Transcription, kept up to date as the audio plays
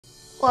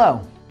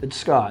Hello, it's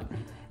Scott.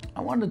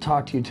 I wanted to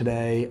talk to you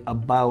today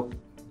about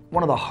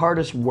one of the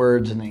hardest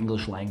words in the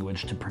English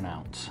language to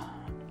pronounce,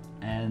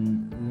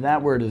 and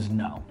that word is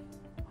no.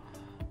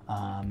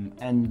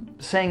 And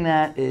saying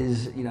that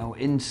is,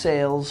 in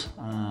sales,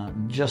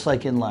 just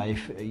like in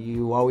life,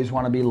 you always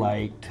want to be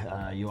liked,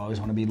 you always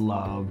want to be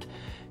loved,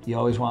 you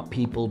always want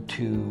people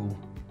to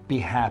be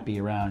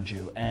happy around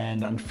you.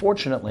 And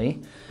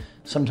unfortunately,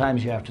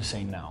 sometimes you have to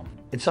say no.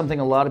 It's something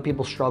a lot of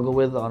people struggle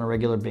with on a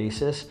regular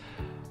basis,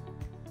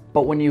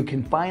 but when you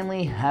can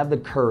finally have the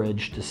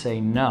courage to say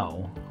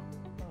no,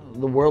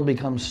 the world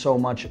becomes so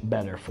much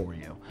better for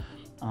you.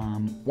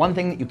 One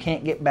thing that you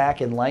can't get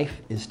back in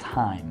life is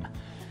time.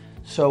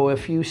 So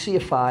if you see a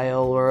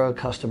file or a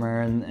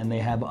customer and they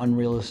have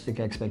unrealistic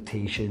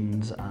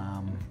expectations,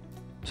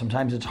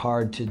 sometimes it's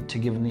hard to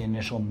give them the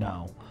initial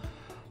no.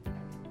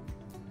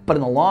 But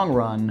in the long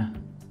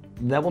run,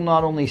 that will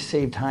not only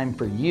save time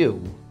for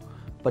you,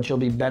 but you'll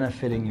be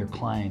benefiting your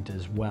client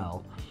as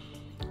well.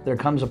 There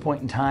comes a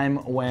point in time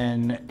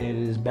when it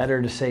is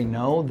better to say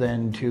no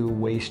than to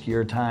waste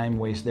your time,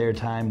 waste their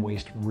time,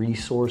 waste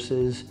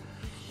resources.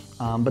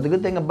 But the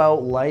good thing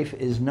about life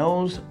is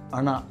no's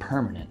are not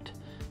permanent.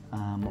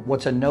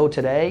 What's a no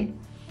today,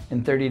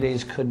 in 30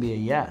 days could be a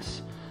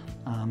yes.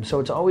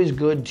 So it's always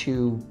good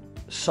to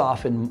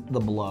soften the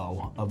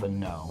blow of a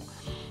no.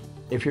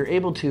 If you're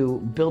able to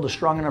build a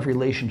strong enough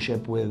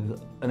relationship with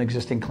an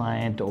existing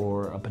client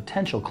or a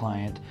potential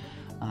client,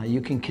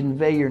 you can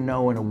convey your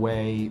no in a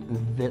way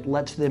that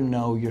lets them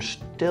know you're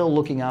still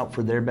looking out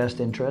for their best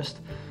interest.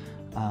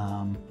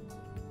 And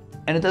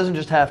it doesn't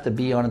just have to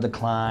be on a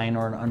decline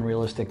or an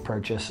unrealistic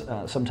purchase.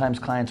 Sometimes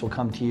clients will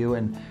come to you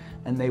and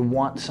they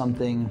want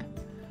something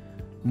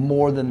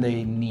more than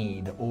they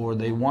need, or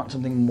they want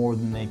something more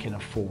than they can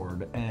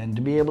afford. And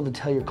to be able to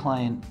tell your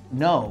client,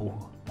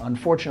 no,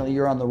 unfortunately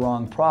you're on the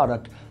wrong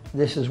product,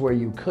 this is where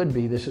you could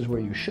be, this is where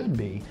you should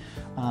be,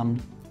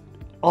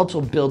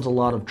 also builds a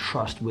lot of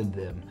trust with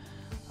them.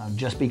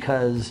 Just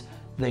because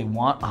they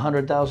want a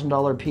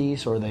 $100,000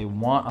 piece or they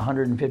want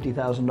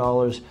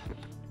 $150,000,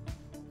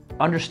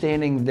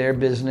 understanding their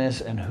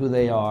business and who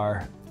they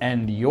are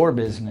and your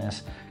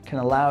business can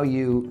allow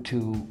you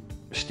to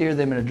steer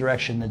them in a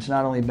direction that's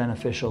not only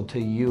beneficial to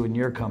you and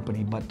your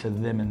company, but to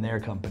them and their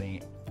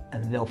company.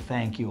 And they'll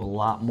thank you a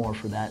lot more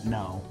for that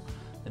no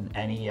than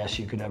any yes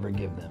you could ever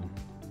give them.